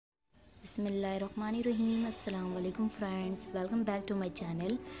Bismillahirrahmanirrahim. Assalamu alaikum friends. Welcome back to my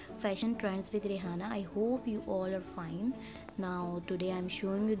channel Fashion Trends with Rehana. I hope you all are fine. Now today I'm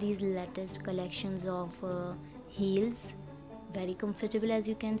showing you these latest collections of heels. Very comfortable as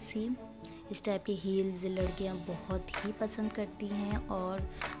you can see. इस type के heels लड़कियां बहुत ही पसंद करती हैं और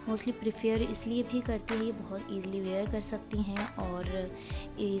mostly prefer इसलिए भी करती हैं, ये बहुत इजीली वेयर कर सकती हैं और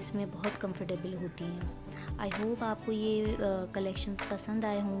इसमें बहुत कंफर्टेबल होती हैं। आई होप आपको ये कलेक्शंस पसंद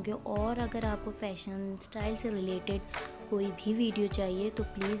आए होंगे और अगर आपको फ़ैशन स्टाइल से रिलेटेड कोई भी वीडियो चाहिए तो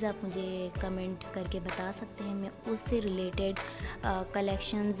प्लीज़ आप मुझे कमेंट करके बता सकते हैं। मैं उससे रिलेटेड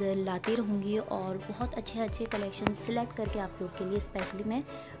कलेक्शंस लाती रहूँगी और बहुत अच्छे अच्छे कलेक्शंस सिलेक्ट करके आप लोग के लिए स्पेशली मैं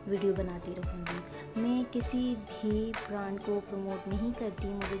वीडियो बनाती रहूँगी। मैं किसी भी ब्रांड को प्रमोट नहीं करती,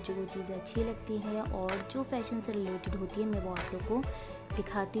 मुझे जो चीज़ें अच्छी लगती हैं और जो फैशन से रिलेटेड होती है मैं वो आप लोग को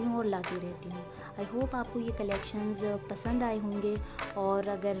दिखाती हूँ और लाती रहती हूँ। आई होप आपको ये कलेक्शंस पसंद आए होंगे और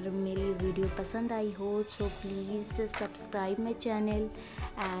अगर मेरी वीडियो पसंद आई हो तो please subscribe my channel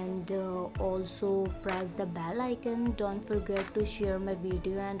and also press the bell icon. Don't forget to share my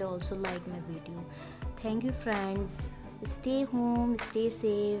video and also like my video. Thank you friends. Stay home, stay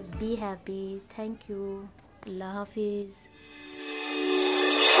safe, be happy. Thank you. Allah Hafiz.